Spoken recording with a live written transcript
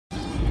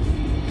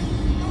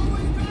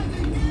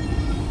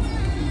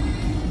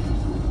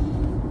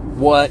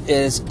What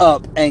is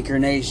up, Anchor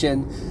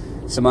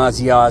Nation? Some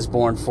Ozzy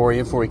Osbourne for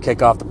you before we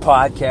kick off the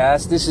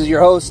podcast. This is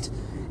your host,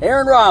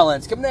 Aaron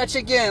Rollins, coming at you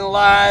again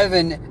live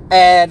and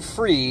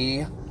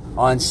ad-free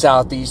on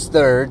Southeast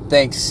 3rd.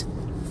 Thanks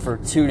for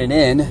tuning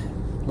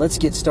in. Let's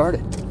get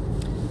started.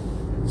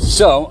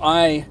 So,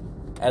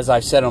 as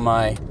I've said on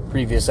my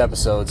previous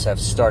episodes, have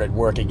started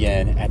work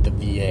again at the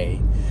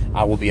VA.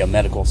 I will be a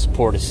medical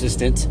support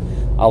assistant.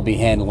 I'll be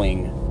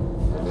handling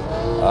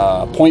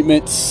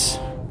appointments.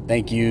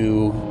 Thank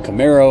you,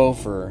 Camaro,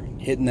 for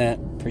hitting that.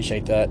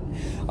 Appreciate that.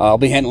 I'll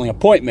be handling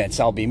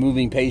appointments. I'll be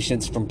moving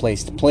patients from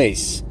place to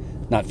place,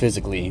 not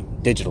physically,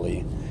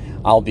 digitally.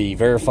 I'll be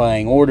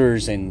verifying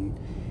orders and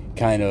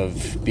kind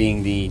of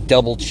being the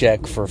double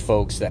check for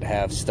folks that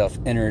have stuff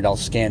entered. I'll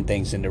scan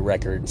things into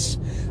records.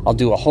 I'll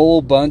do a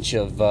whole bunch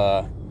of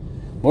more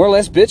or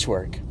less bitch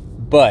work,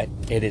 but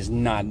it is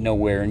not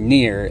nowhere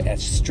near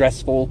as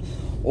stressful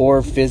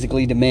or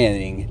physically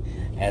demanding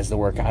as the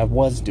work I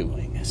was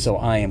doing. So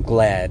I am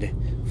glad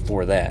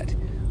for that.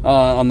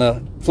 On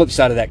the flip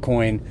side of that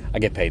coin, I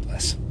get paid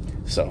less.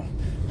 So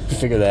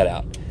figure that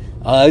out.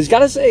 I was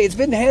gotta say, it's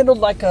been handled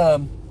like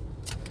kind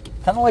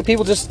of like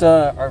people just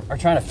are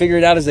trying to figure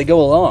it out as they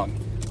go along.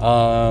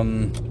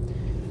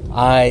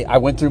 I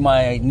went through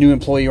my new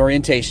employee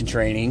orientation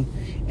training,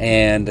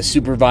 and the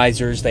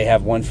supervisors, they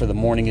have one for the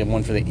morning and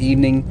one for the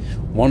evening.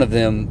 One of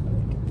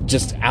them,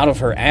 just out of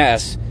her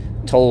ass,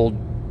 told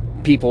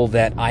people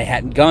that I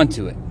hadn't gone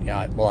to it.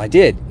 Well, I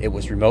did. It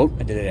was remote.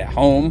 I did it at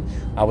home.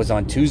 I was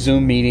on 2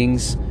 Zoom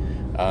meetings.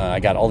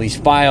 I got all these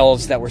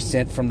files that were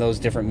sent from those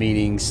different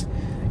meetings.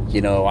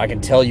 You know, I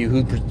can tell you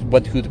who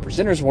the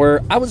presenters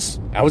were. I was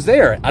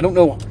there. I don't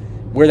know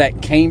where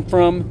that came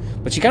from,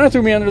 but she kind of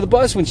threw me under the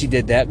bus when she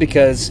did that,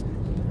 because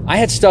I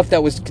had stuff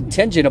that was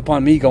contingent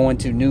upon me going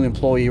to new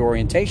employee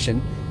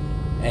orientation,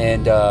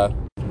 and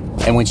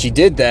when she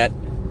did that,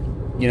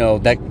 you know,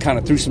 that kind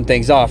of threw some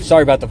things off.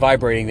 Sorry about the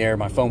vibrating there.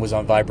 My phone was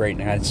on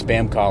vibrating and I had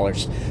spam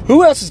callers.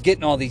 Who else is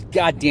getting all these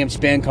goddamn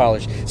spam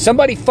callers?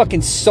 Somebody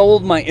fucking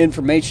sold my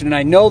information, and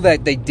I know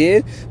that they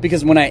did,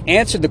 because when I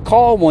answered the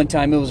call one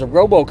time, it was a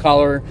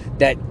robocaller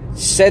that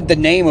said the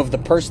name of the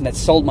person that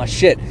sold my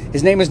shit.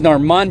 His name is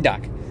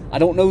Narmandak. I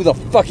don't know who the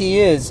fuck he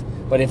is,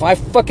 but if I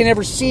fucking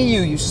ever see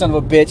you, you son of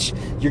a bitch,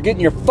 you're getting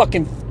your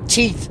fucking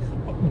teeth,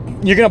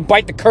 you're gonna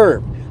bite the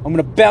curb. I'm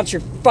gonna bounce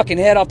your fucking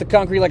head off the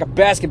concrete like a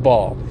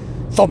basketball.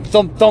 Thump,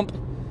 thump, thump.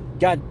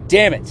 God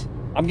damn it.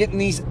 I'm getting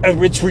these.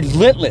 It's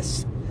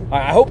relentless.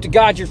 I hope to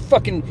God you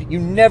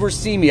never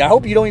see me. I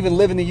hope you don't even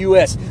live in the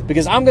U.S.,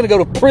 because I'm going to go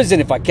to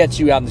prison if I catch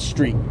you out in the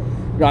street.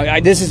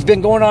 This has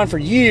been going on for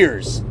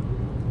years.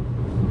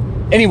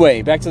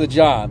 Anyway, back to the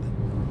job.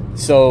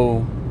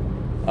 So,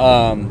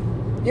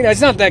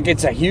 it's not that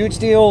it's a huge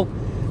deal,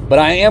 but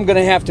I am going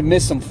to have to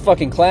miss some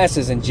fucking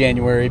classes in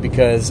January,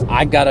 because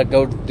I got to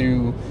go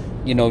through,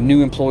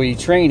 new employee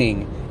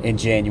training in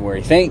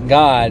January. Thank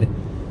God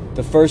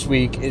the first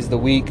week is the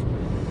week,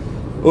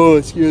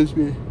 excuse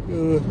me, a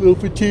little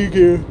fatigue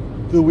here,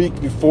 the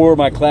week before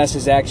my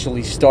classes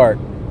actually start.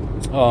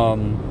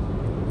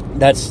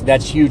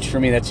 That's huge for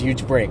me. That's a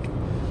huge break.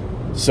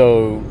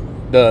 So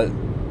the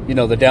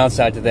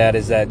downside to that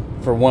is that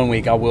for 1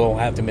 week I will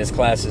have to miss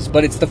classes,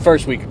 but it's the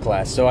first week of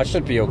class, so I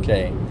should be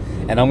okay.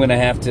 And I'm going to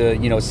have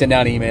to, send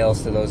out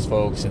emails to those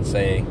folks and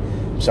say,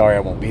 sorry, I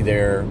won't be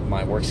there.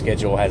 My work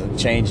schedule hasn't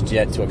changed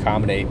yet to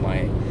accommodate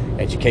my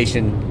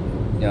education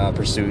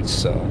pursuits.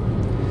 So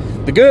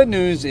the good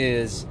news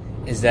is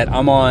that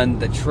I'm on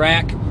the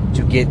track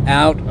to get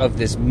out of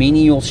this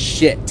menial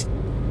shit.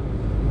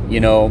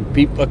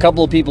 A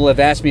couple of people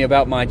have asked me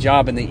about my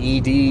job in the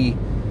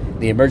ED,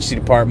 the emergency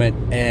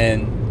department,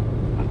 and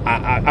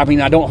I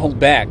mean, I don't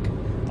hold back.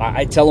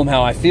 I tell them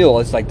how I feel.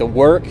 It's like the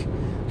work,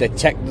 the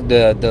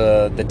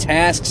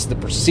tasks, the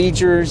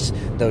procedures,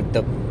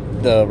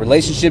 the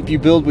relationship you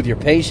build with your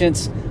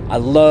patients. I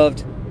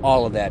loved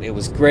all of that. It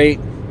was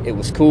great. It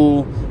was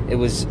cool. It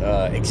was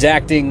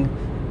exacting.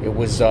 It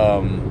was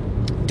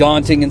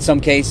daunting in some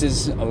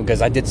cases,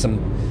 because I did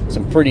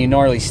some pretty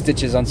gnarly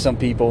stitches on some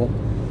people,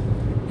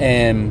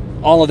 and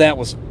all of that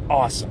was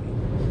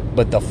awesome.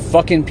 But the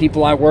fucking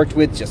people I worked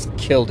with just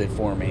killed it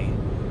for me.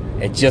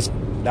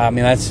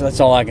 That's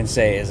all I can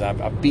say is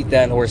I beat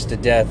that horse to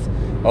death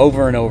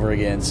over and over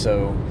again.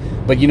 So,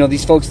 but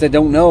these folks that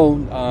don't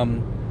know,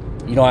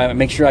 I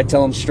make sure I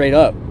tell them straight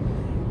up.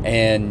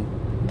 And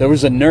there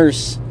was a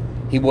nurse,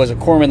 he was a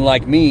corpsman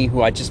like me,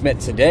 who I just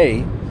met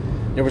today.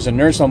 There was a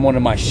nurse on one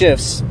of my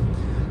shifts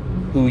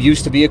who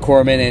used to be a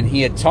corpsman, and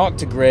he had talked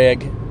to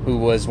Greg, who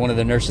was one of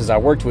the nurses I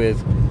worked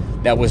with,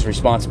 that was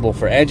responsible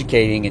for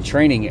educating and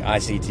training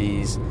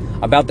ICTs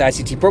about the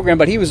ICT program,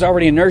 but he was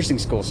already in nursing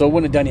school, so it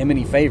wouldn't have done him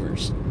any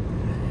favors.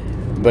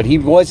 But he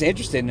was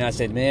interested, and I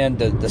said, man,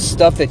 the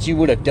stuff that you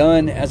would have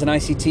done as an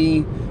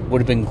ICT would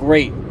have been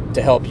great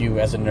to help you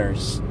as a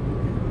nurse.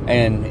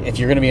 And if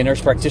you're going to be a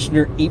nurse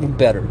practitioner, even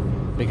better,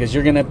 because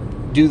you're going to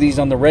do these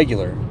on the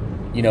regular.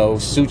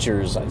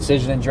 Sutures,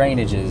 incision and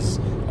drainages,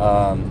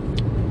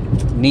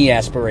 knee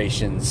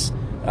aspirations,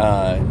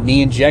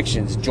 knee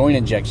injections, joint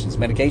injections,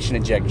 medication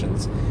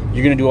injections.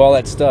 You're going to do all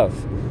that stuff.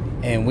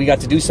 And we got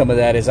to do some of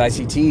that as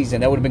ICTs,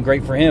 and that would have been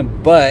great for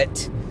him.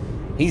 But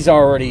he's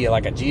already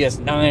like a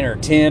GS9 or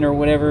 10 or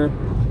whatever,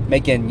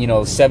 making, you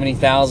know,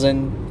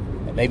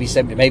 70,000, maybe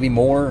 70, maybe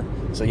more.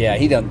 So yeah,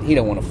 he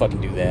don't want to fucking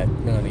do that.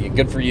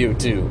 Good for you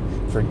too,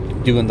 for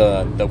doing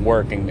the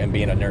work and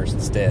being a nurse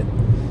instead.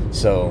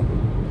 So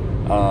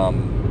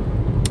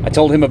I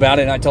told him about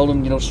it, and I told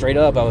him, you know, straight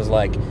up, I was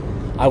like,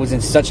 I was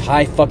in such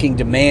high fucking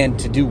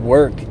demand to do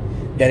work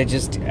that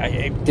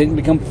it didn't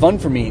become fun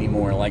for me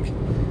anymore. Like,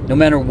 no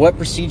matter what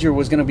procedure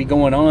was going to be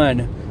going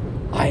on,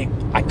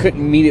 I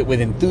couldn't meet it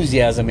with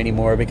enthusiasm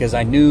anymore, because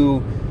I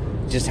knew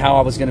just how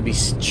I was going to be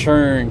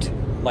churned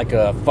like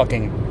a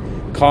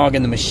fucking cog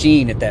in the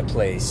machine at that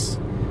place.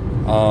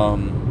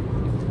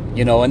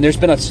 You know, and there's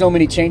been so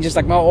many changes.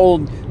 Like, my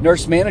old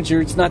nurse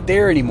manager, it's not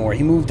there anymore.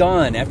 He moved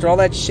on after all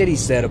that shit he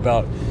said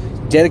about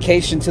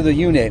dedication to the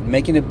unit and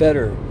making it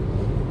better.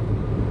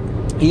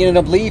 He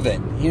ended up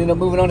leaving. He ended up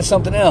moving on to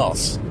something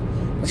else.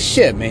 Well,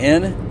 shit,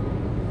 man.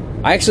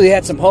 I actually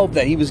had some hope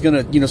that he was going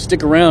to, you know,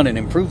 stick around and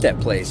improve that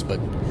place,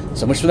 but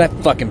so much for that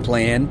fucking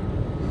plan.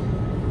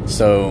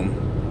 So,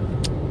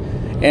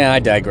 yeah, I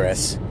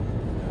digress.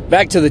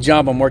 Back to the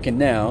job I'm working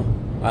now.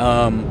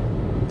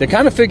 They're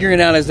kind of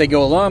figuring out as they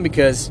go along,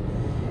 because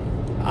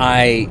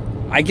I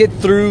get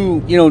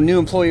through, you know, new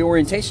employee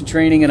orientation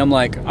training, and I'm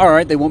like, all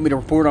right, they want me to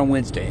report on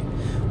Wednesday.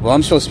 Well,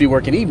 I'm supposed to be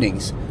working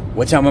evenings.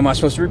 What time am I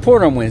supposed to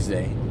report on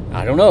Wednesday?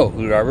 I don't know.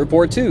 Who do I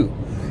report to?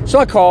 So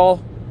I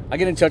call. I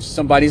get in touch with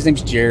somebody. His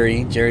name's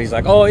Jerry. Jerry's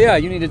like, oh, yeah,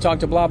 you need to talk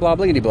to blah, blah,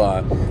 bliggity,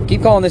 blah.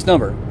 Keep calling this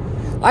number.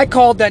 I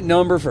called that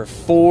number for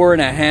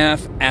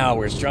 4.5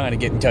 hours trying to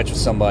get in touch with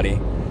somebody.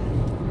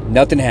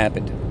 Nothing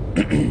happened.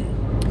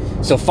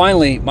 So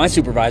finally, my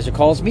supervisor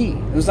calls me.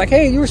 It was like,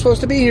 hey, you were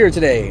supposed to be here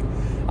today.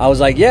 I was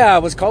like, yeah, I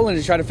was calling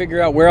to try to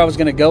figure out where I was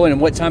going to go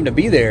and what time to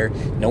be there.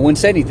 No one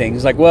said anything.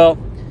 He's like, well,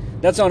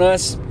 that's on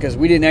us, because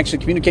we didn't actually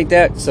communicate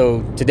that.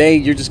 So today,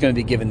 you're just going to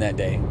be given that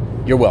day.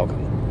 You're welcome.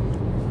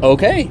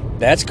 Okay,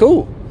 that's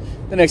cool.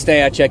 The next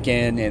day I check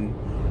in,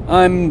 and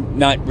I'm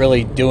not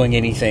really doing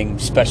anything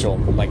special,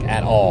 like,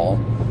 at all.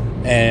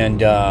 And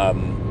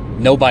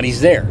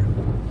nobody's there.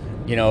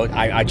 You know,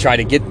 I try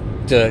to get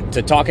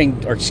to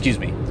talking, or excuse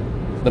me,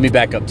 let me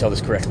back up and tell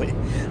this correctly.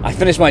 I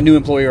finished my new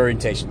employee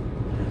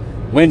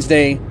orientation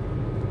Wednesday.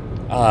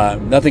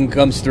 Nothing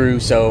comes through,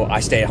 so I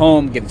stay at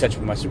home, get in touch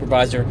with my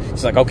supervisor.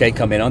 He's like, okay,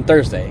 come in on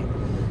Thursday.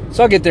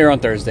 So I get there on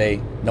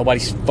Thursday.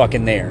 Nobody's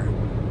fucking there.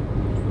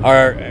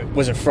 Or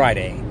was it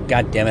Friday?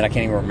 God damn it, I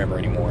can't even remember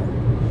anymore.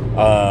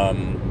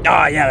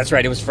 Yeah, that's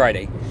right, it was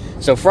Friday.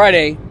 So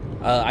Friday,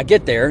 I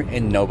get there,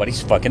 and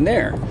nobody's fucking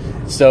there.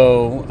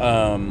 So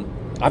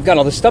I've got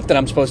all this stuff that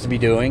I'm supposed to be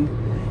doing,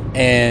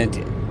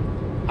 and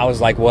I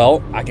was like,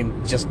 well, I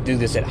can just do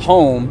this at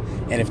home,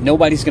 and if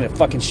nobody's going to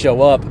fucking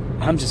show up,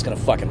 I'm just going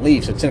to fucking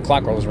leave. So 10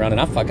 o'clock rolls around,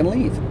 and I fucking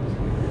leave.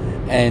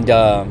 And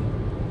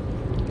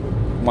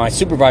my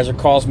supervisor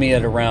calls me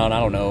at around, I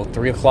don't know,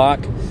 3 o'clock.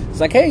 It's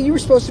like, hey, you were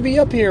supposed to be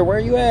up here. Where are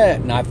you at?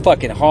 And I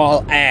fucking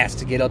haul ass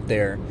to get up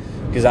there.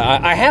 Because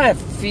I had a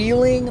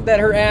feeling that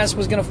her ass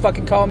was going to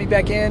fucking call me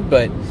back in.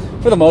 But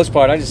for the most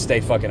part, I just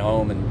stayed fucking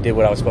home and did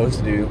what I was supposed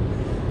to do.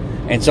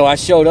 And so I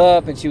showed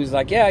up, and she was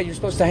like, yeah, you're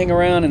supposed to hang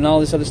around and all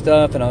this other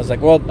stuff. And I was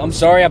like, well, I'm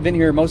sorry, I've been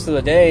here most of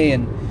the day.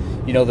 And,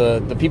 you know,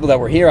 the people that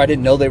were here, I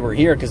didn't know they were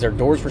here because their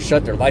doors were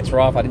shut, their lights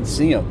were off, I didn't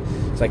see them.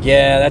 It's like,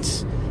 yeah,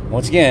 that's,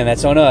 once again,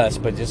 that's on us.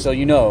 But just so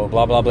you know,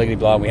 blah, blah, blah,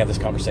 blah. We have this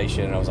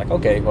conversation. And I was like,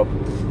 okay, well,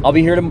 I'll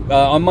be here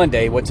on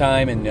Monday. What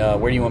time and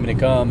where do you want me to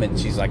come? And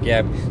she's like,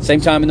 yeah,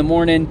 same time in the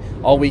morning.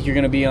 All week you're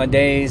going to be on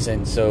days.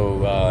 And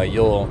so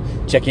you'll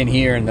check in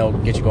here, and they'll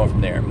get you going from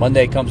there.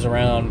 Monday comes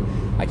around,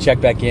 I check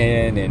back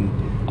in,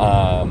 and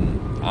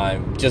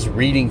I'm just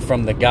reading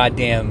from the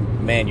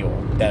goddamn manual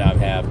that I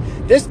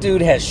have. This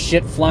dude has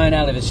shit flying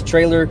out of his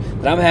trailer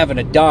that I'm having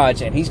to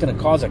dodge, and he's going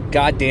to cause a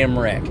goddamn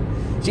wreck.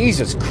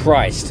 Jesus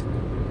Christ.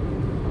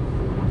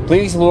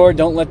 Please, Lord,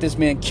 don't let this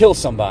man kill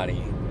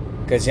somebody.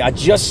 Because I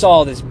just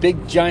saw this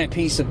big giant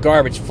piece of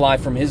garbage fly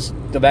from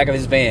the back of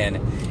his van.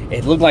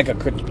 It looked like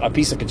a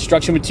piece of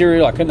construction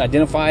material. I couldn't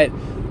identify it,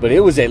 but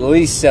it was at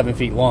least 7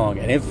 feet long,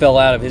 and it fell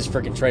out of his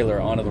freaking trailer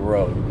onto the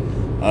road.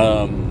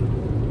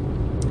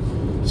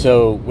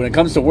 So when it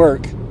comes to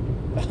work,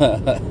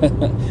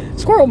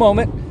 squirrel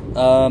moment.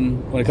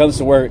 When it comes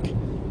to work,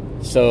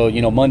 so,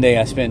 you know, Monday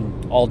I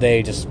spend all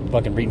day just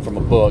fucking reading from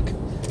a book,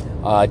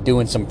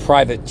 doing some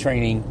private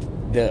training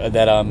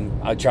that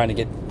I'm trying to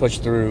get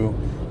pushed through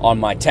on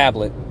my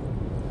tablet,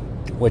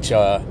 which, you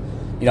know,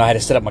 I had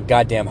to set up my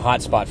goddamn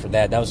hotspot for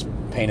that. That was a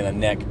pain in the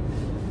neck.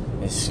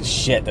 It's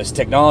shit. This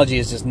technology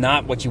is just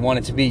not what you want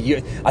it to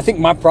be. I think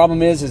my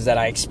problem is that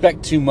I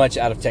expect too much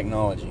out of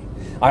technology.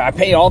 I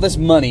pay all this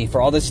money for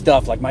all this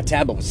stuff. Like, my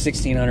tablet was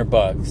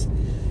 $1,600,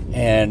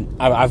 and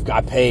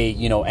I pay,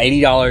 you know,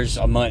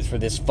 $80 a month for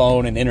this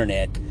phone and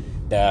internet.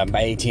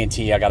 My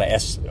AT&T, I got a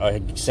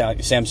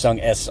Samsung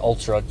S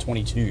Ultra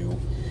 22,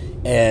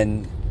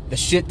 and the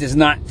shit is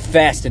not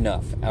fast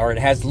enough, or it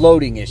has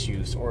loading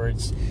issues, or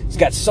it's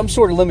got some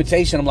sort of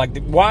limitation. I'm like,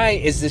 why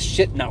is this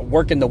shit not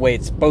working the way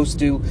it's supposed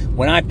to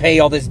when I pay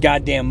all this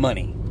goddamn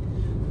money?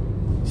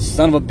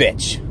 Son of a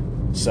bitch.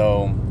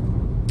 So,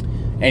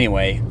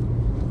 anyway,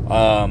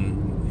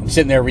 I'm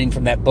sitting there reading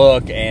from that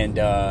book, and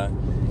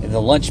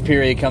the lunch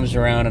period comes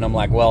around, and I'm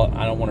like, well,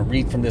 I don't want to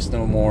read from this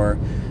no more.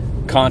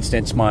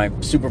 Constance, my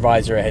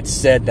supervisor, had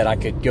said that I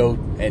could go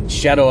and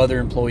shadow other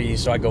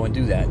employees, so I go and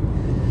do that.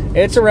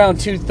 It's around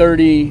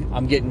 2:30.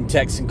 I'm getting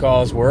texts and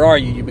calls. Where are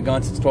you? You've been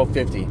gone since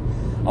 12:50.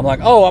 I'm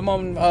like, oh, I'm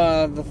on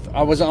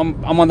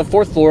I'm on the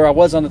 4th floor. I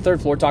was on the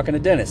 3rd floor talking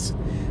to Dennis.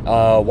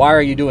 Why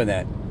are you doing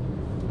that?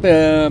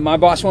 My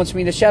boss wants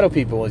me to shadow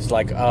people. It's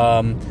like,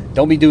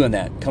 don't be doing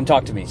that. Come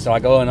talk to me. So I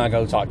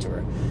go talk to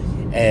her,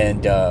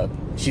 and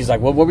she's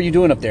like, well, what were you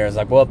doing up there? I was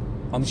like, well,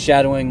 I'm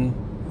shadowing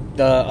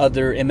the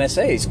other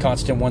MSAs.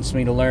 Constant wants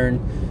me to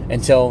learn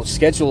until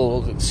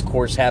schedule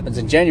course happens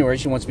in January.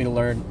 She wants me to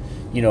learn,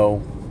 you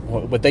know,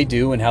 what they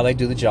do and how they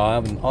do the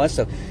job and all that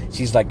stuff.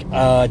 She's like,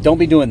 don't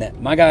be doing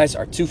that. My guys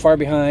are too far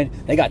behind.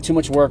 They got too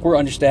much work. We're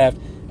understaffed.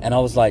 And I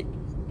was like,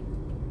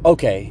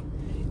 okay,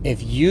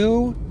 if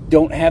you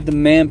don't have the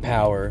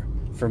manpower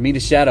for me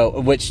to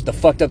shadow, which the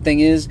fucked up thing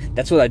is,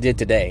 that's what I did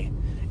today.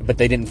 But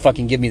they didn't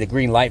fucking give me the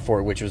green light for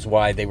it, which was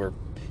why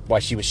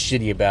she was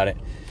shitty about it.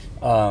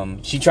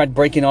 She tried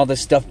breaking all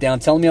this stuff down,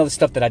 telling me all this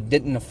stuff that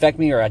didn't affect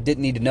me or I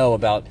didn't need to know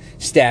about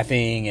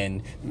staffing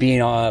and being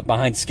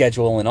behind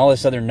schedule and all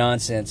this other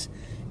nonsense.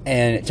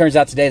 And it turns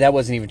out today that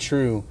wasn't even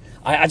true.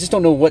 I just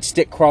don't know what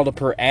stick crawled up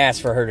her ass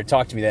for her to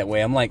talk to me that way.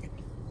 I'm like,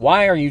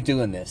 why are you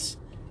doing this?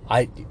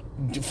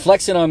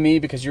 Flexing on me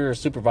because you're a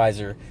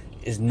supervisor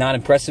is not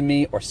impressing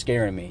me or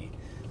scaring me.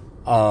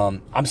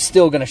 I'm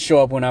still going to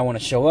show up when I want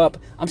to show up.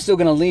 I'm still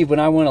going to leave when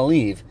I want to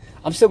leave.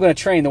 I'm still going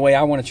to train the way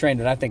I want to train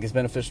that I think is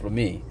beneficial to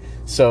me.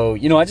 So,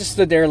 you know, I just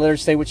stood there and let her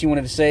say what she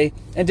wanted to say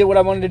and did what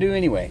I wanted to do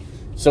anyway.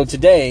 So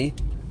today,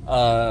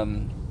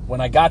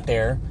 when I got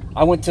there,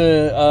 I went to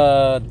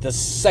the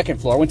 2nd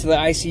floor. I went to the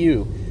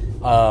ICU.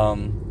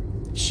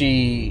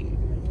 She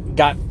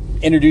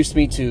introduced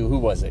me to, who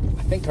was it?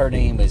 I think her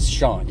name is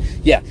Sean.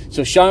 Yeah,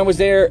 so Sean was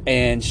there,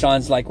 and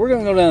Sean's like, we're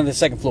going to go down to the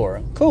 2nd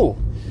floor. Cool.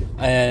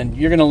 And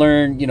you're going to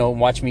learn, you know,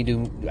 watch me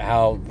do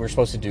how we're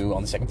supposed to do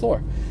on the 2nd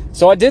floor.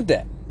 So I did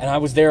that. And I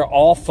was there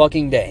all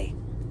fucking day.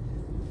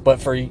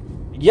 But for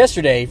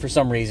yesterday, for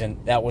some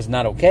reason, that was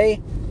not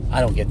okay.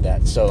 I don't get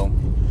that. So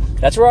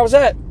that's where I was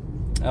at.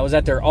 I was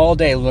out there all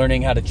day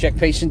learning how to check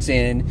patients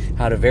in,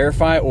 how to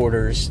verify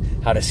orders,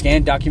 how to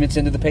scan documents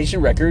into the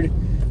patient record,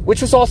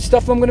 which was all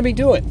stuff I'm going to be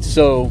doing.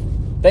 So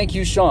thank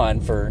you,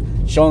 Sean, for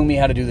showing me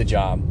how to do the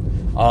job.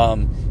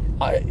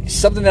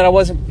 Something that I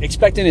wasn't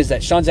expecting is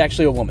that Sean's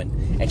actually a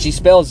woman. And she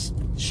spells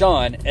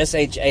Shawn,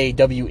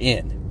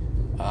 S-H-A-W-N.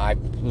 I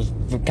was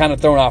kind of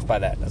thrown off by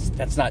that.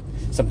 That's not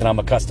something I'm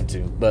accustomed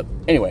to. But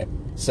anyway,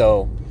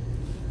 so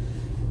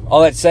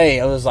all that to say,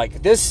 I was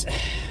like, this,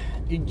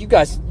 you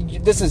guys,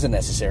 this isn't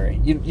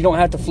necessary. You don't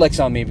have to flex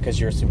on me because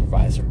you're a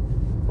supervisor,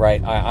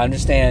 right? I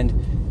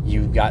understand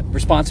you got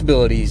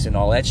responsibilities and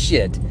all that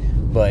shit,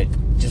 but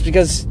just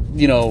because,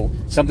 you know,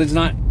 something's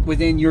not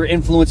within your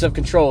influence of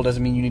control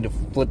doesn't mean you need to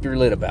flip your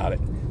lid about it.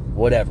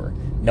 Whatever.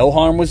 No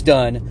harm was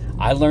done.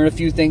 I learned a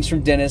few things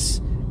from Dennis,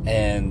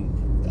 and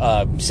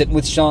sitting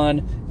with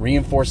Sean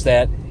reinforced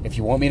that. If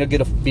you want me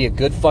to be a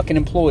good fucking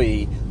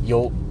employee,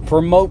 you'll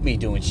promote me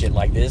doing shit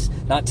like this,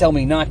 not tell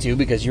me not to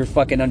because you're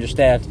fucking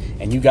understaffed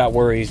and you got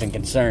worries and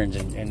concerns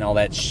and all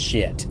that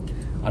shit.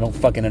 I don't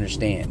fucking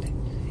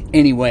understand.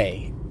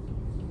 Anyway,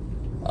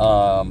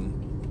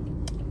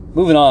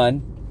 moving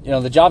on. You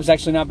know, the job's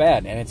actually not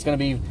bad, and it's going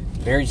to be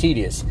very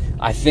tedious.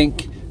 I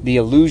think the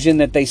illusion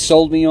that they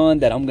sold me on,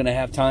 that I'm going to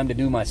have time to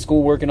do my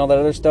schoolwork and all that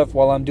other stuff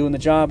while I'm doing the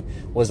job,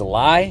 was a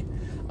lie.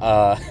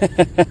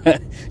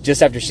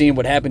 Just after seeing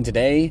what happened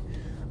today,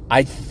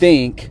 I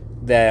think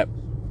that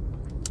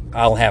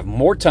I'll have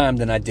more time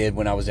than I did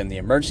when I was in the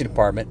emergency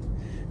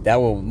department. That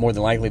will more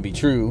than likely be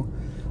true,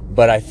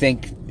 but I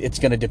think it's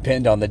going to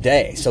depend on the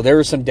day. So there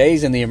were some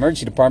days in the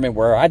emergency department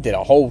where I did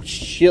a whole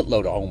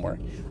shitload of homework.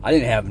 I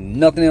didn't have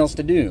nothing else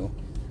to do.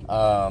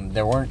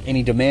 There weren't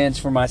any demands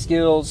for my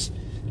skills.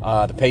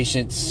 The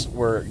patients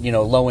were, you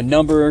know, low in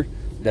number.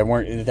 They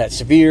weren't that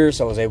severe,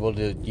 so I was able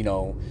to, you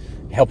know,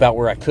 help out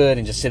where I could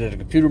and just sit at a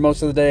computer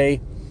most of the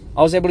day.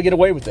 I was able to get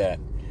away with that.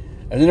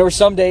 And then there were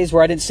some days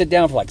where I didn't sit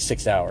down for like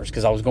 6 hours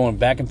because I was going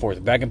back and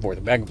forth, back and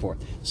forth, back and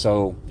forth.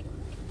 So,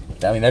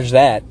 I mean, there's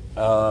that.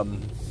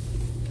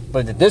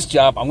 But at this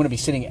job, I'm going to be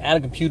sitting at a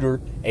computer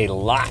a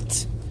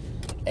lot.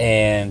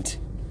 And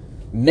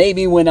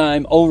maybe when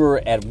I'm over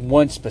at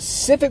one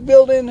specific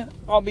building,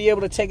 I'll be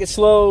able to take it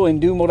slow and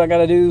do what I got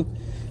to do.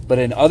 But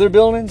in other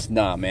buildings,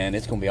 nah, man,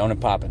 it's going to be on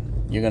and popping.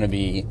 You're going to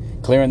be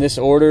clearing this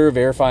order,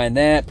 verifying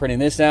that, printing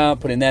this out,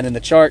 putting that in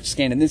the chart,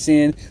 scanning this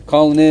in,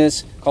 calling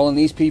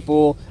these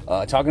people,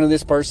 talking to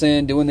this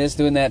person, doing this,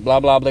 doing that, blah,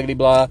 blah, bliggity,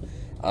 blah.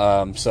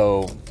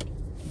 So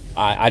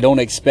I don't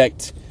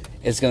expect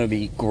it's going to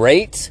be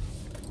great.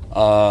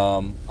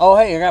 Oh,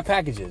 hey, I got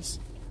packages.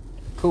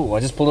 Cool. I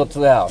just pulled up to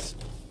the house.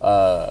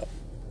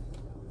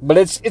 But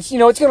it's it's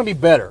going to be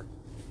better.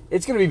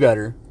 It's going to be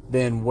better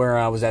than where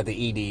I was at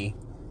the ED.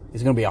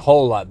 It's going to be a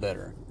whole lot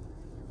better.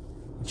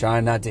 I'm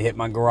trying not to hit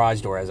my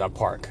garage door as I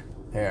park.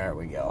 There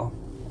we go.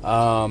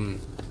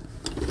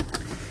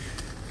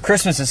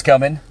 Christmas is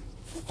coming.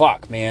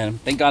 Fuck, man.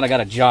 Thank God I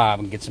got a job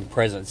and get some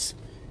presents.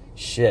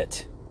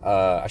 Shit.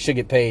 I should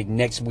get paid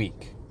next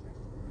week.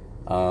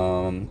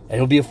 And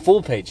it'll be a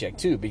full paycheck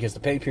too, because the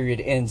pay period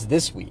ends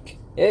this week.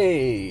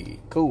 Hey,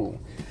 cool.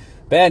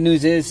 Bad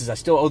news is I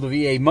still owe the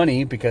VA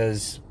money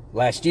because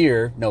this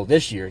year,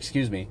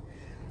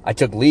 I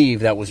took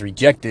leave that was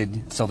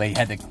rejected, so they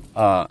had to,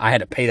 I had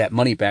to pay that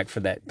money back for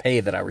that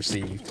pay that I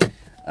received.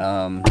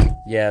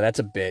 Yeah, that's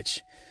a bitch.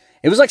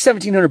 It was like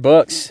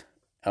 $1,700.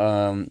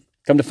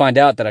 Come to find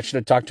out that I should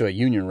have talked to a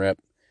union rep,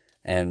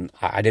 and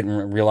I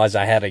didn't realize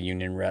I had a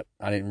union rep.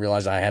 I didn't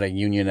realize I had a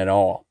union at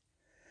all.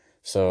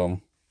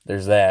 So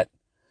there's that.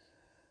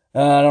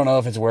 I don't know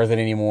if it's worth it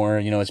anymore.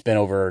 It's been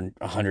over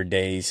 100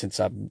 days since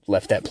I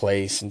left that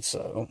place, and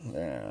so,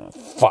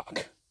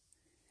 fuck.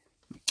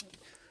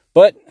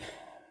 But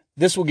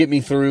this will get me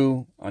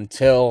through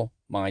until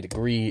my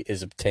degree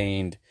is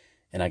obtained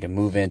and I can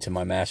move into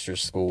my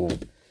master's school.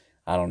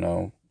 I don't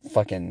know,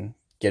 fucking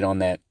get on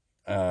that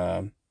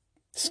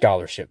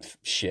scholarship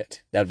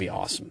shit. That'd be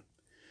awesome.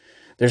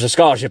 There's a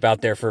scholarship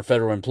out there for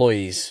federal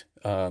employees.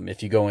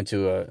 If you go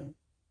into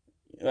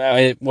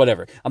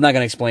whatever. I'm not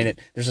going to explain it.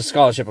 There's a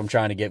scholarship I'm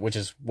trying to get, which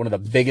is one of the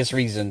biggest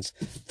reasons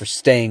for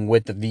staying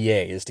with the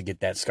VA is to get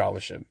that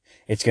scholarship.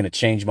 It's going to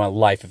change my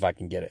life if I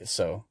can get it.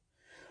 So,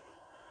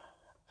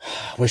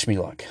 wish me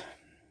luck.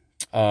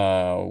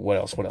 What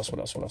else?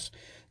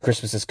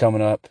 Christmas is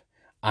coming up.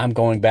 I'm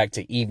going back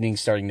to evening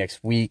starting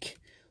next week.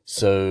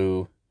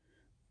 So,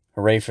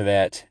 hooray for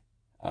that.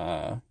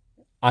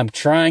 I'm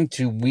trying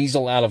to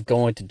weasel out of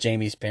going to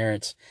Jamie's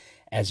parents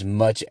as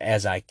much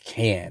as I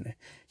can.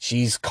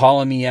 She's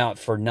calling me out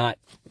for not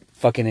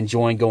fucking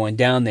enjoying going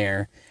down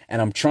there, and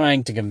I'm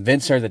trying to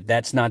convince her that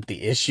that's not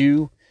the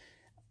issue.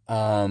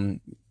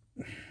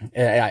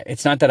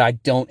 It's not that I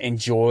don't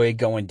enjoy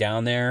going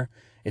down there.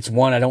 It's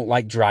one, I don't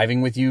like driving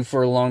with you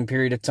for a long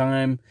period of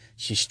time.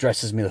 She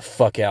stresses me the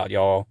fuck out,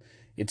 y'all.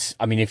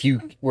 If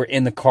you were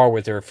in the car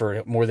with her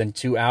for more than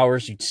 2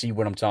 hours, you'd see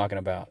what I'm talking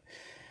about.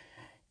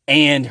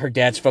 And her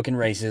dad's fucking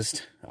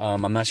racist.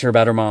 I'm not sure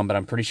about her mom, but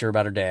I'm pretty sure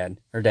about her dad.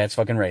 Her dad's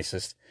fucking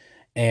racist.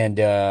 And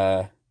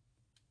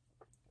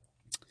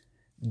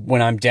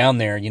when I'm down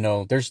there,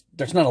 there's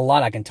not a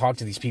lot I can talk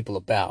to these people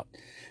about.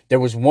 There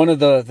was one of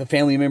the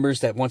family members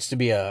that wants to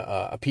be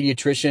a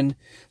pediatrician,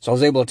 so I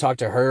was able to talk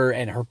to her,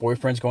 and her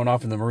boyfriend's going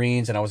off in the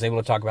Marines, and I was able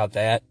to talk about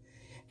that.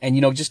 And,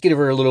 just give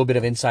her a little bit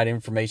of inside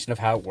information of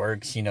how it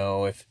works.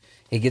 If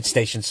he gets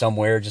stationed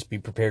somewhere, just be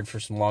prepared for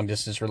some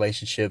long-distance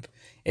relationship.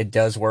 It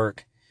does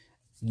work.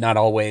 Not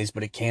always,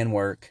 but it can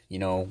work,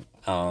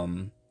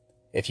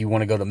 if you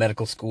want to go to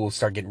medical school,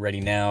 start getting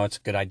ready now. It's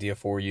a good idea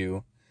for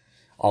you.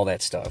 All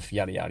that stuff,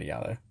 yada, yada,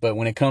 yada. But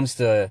when it comes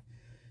to,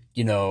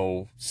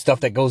 stuff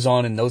that goes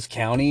on in those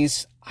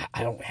counties,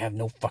 I don't have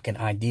no fucking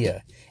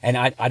idea. And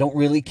I don't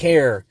really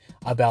care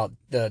about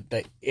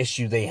the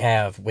issue they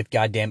have with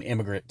goddamn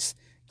immigrants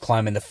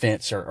climbing the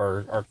fence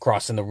or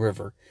crossing the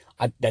river.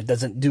 That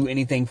doesn't do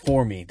anything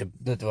for me.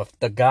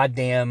 The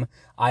goddamn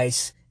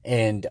ICE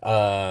and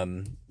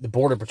the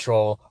Border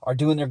Patrol are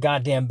doing their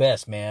goddamn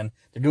best, man.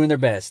 They're doing their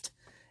best.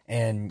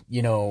 And,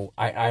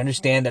 I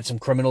understand that some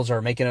criminals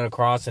are making it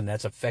across and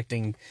that's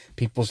affecting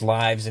people's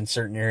lives in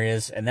certain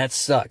areas. And that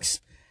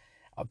sucks.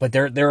 But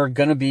they're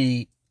going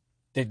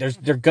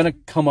to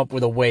come up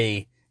with a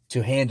way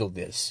to handle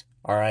this.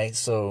 All right.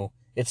 So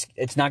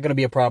it's not going to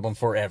be a problem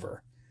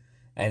forever.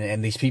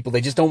 And these people,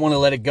 they just don't want to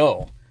let it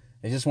go.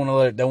 They just don't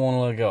want to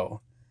let it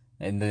go.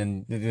 And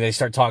then they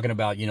start talking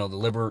about,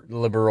 the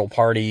liberal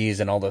parties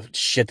and all the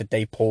shit that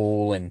they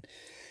pull. And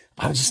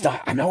I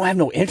have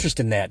no interest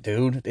in that,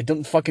 dude. It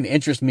doesn't fucking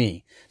interest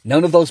me.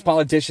 None of those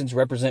politicians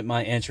represent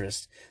my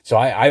interest. So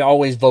I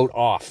always vote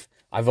off.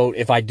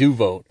 If I do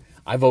vote,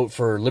 I vote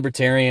for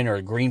Libertarian or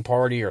Green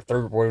Party or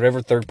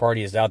whatever third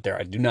party is out there.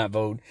 I do not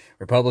vote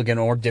Republican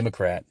or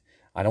Democrat.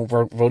 I don't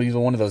vote either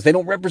one of those. They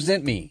don't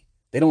represent me.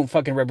 They don't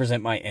fucking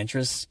represent my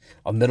interests.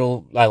 I'm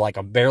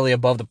barely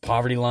above the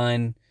poverty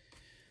line.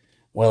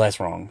 Well, that's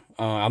wrong.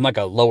 I'm like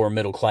a lower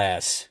middle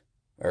class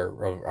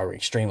or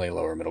extremely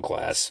lower middle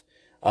class.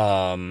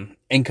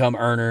 Income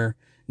earner,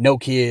 no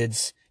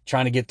kids,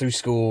 trying to get through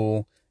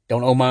school,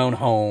 don't own my own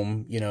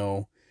home.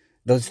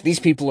 These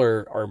people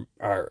are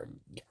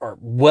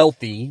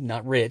wealthy,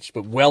 not rich,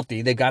 but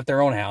wealthy. They got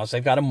their own house.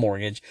 They've got a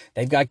mortgage.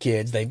 They've got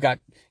kids. They've got,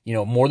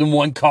 more than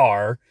one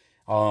car.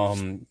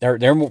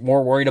 They're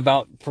more worried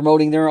about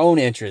promoting their own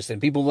interests and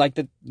people like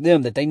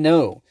them that they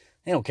know.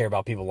 They don't care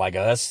about people like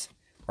us,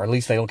 or at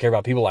least they don't care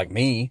about people like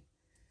me.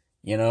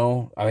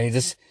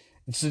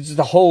 It's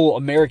the whole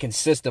American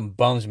system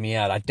bums me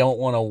out. I don't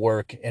want to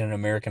work in an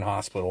American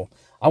hospital.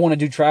 I want to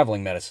do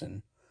traveling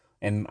medicine.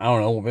 And I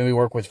don't know, maybe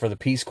work for the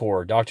Peace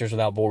Corps, Doctors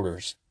Without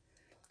Borders.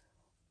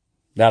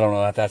 I don't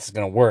know if that's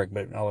going to work,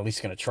 but I'm at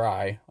least going to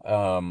try.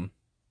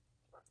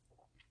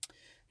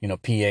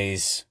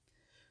 PA's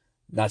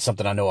not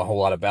something I know a whole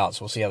lot about,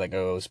 so we'll see how that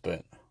goes.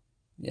 But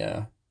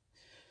yeah,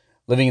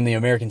 living in the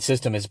American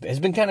system has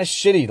been kind of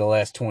shitty the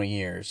last 20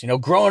 years.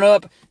 Growing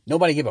up,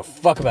 nobody gave a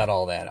fuck about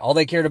all that. All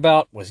they cared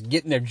about was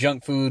getting their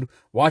junk food,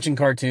 watching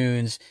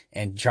cartoons,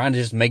 and trying to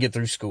just make it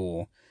through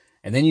school.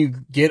 And then you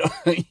get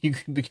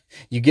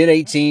you get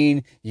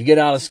 18, you get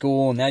out of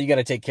school, and now you got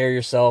to take care of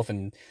yourself.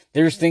 And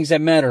there's things that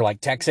matter,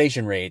 like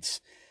taxation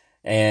rates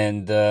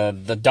and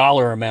the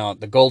dollar amount,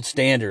 the gold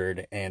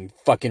standard, and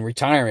fucking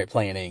retirement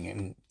planning.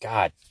 And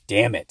god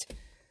damn it,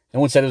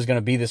 no one said it was going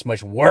to be this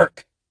much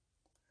work.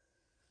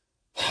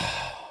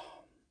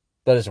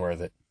 But it's worth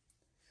it.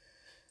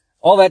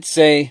 All that to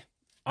say,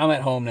 I'm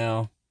at home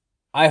now.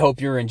 I hope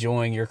you're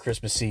enjoying your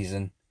Christmas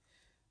season.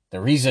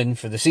 The reason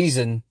for the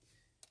season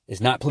is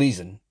not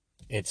pleasing.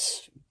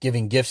 It's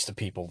giving gifts to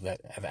people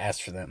that have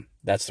asked for them.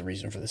 That's the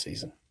reason for the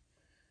season.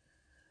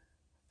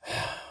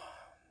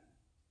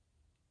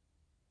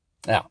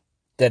 Now,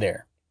 dead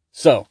air.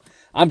 So,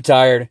 I'm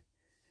tired.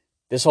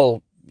 This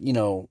whole,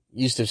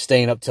 used to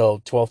staying up till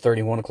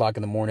 12:30, 1 o'clock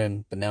in the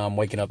morning, but now I'm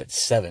waking up at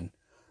 7.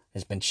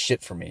 It's been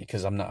shit for me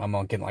because I'm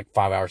not getting like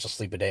 5 hours of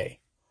sleep a day.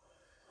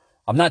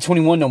 I'm not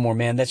 21 no more,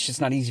 man. That's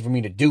just not easy for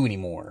me to do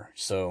anymore.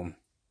 So,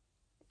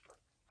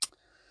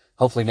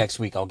 hopefully next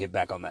week I'll get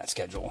back on that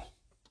schedule.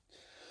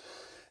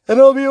 And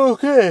I'll be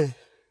okay.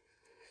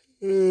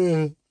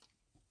 Moving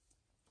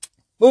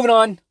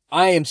on.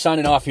 I am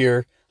signing off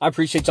here. I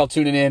appreciate y'all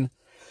tuning in.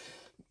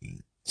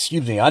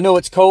 Excuse me. I know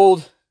it's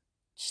cold.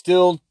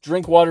 Still,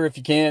 drink water if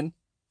you can.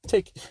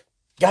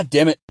 God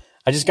damn it.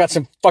 I just got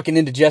some fucking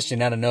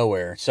indigestion out of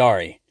nowhere.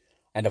 Sorry.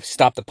 I had to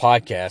stop the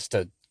podcast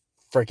to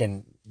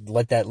freaking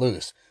let that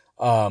loose.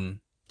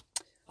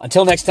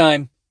 Until next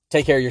time,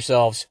 take care of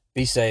yourselves.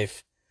 Be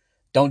safe.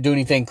 Don't do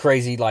anything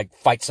crazy like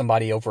fight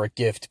somebody over a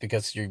gift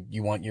because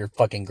you want your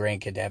fucking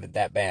grandkid to have it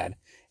that bad.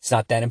 It's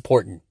not that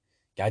important.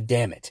 God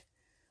damn it.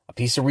 A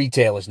piece of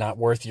retail is not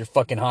worth your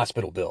fucking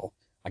hospital bill.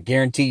 I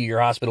guarantee you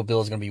your hospital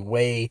bill is going to be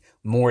way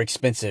more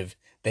expensive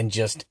than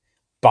just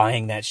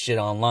buying that shit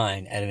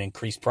online at an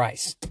increased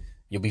price.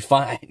 You'll be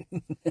fine.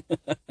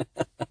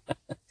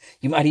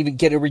 You might even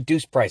get a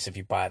reduced price if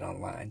you buy it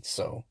online.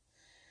 So,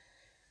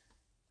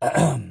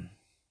 yeah,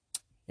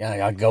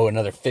 I'll go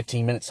another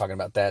 15 minutes talking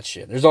about that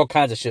shit. There's all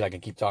kinds of shit I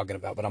can keep talking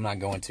about, but I'm not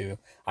going to.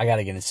 I got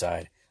to get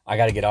inside. I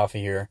got to get off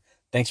of here.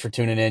 Thanks for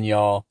tuning in,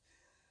 y'all.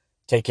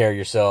 Take care of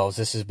yourselves.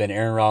 This has been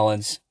Aaron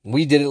Rollins.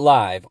 We did it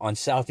live on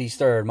Southeast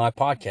Third, my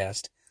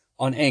podcast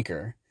on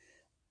Anchor.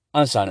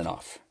 I'm signing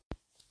off.